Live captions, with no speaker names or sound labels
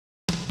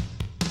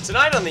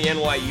Tonight on the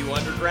NYU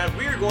Underground,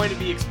 we are going to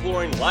be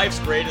exploring life's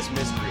greatest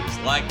mysteries,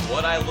 like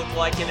what I look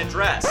like in a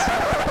dress.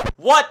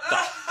 What the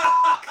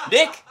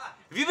Nick,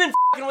 have you been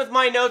f***ing with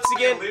my notes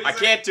again? I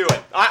can't do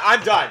it.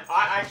 I'm done.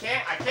 I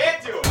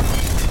can't do it.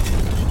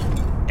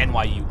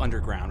 NYU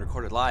Underground,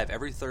 recorded live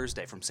every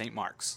Thursday from St. Mark's.